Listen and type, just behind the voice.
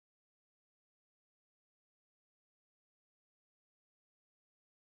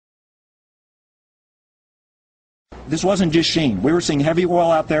this wasn't just sheen. We were seeing heavy oil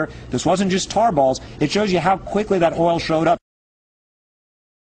out there. This wasn't just tar balls. It shows you how quickly that oil showed up.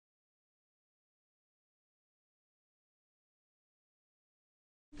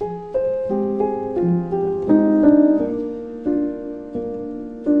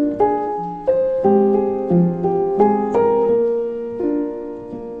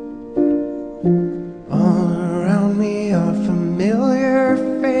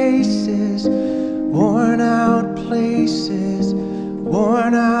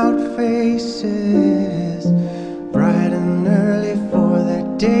 Worn out faces, bright and early for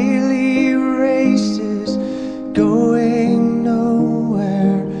their daily races, going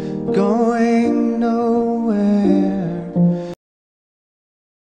nowhere, going nowhere.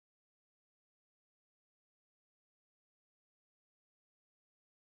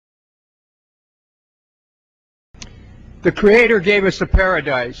 The Creator gave us a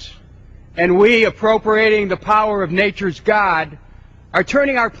paradise, and we, appropriating the power of nature's God, are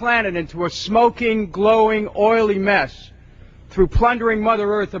turning our planet into a smoking, glowing, oily mess through plundering Mother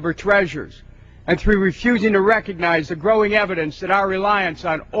Earth of her treasures and through refusing to recognize the growing evidence that our reliance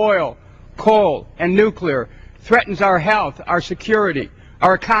on oil, coal, and nuclear threatens our health, our security,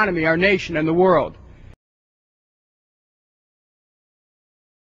 our economy, our nation, and the world.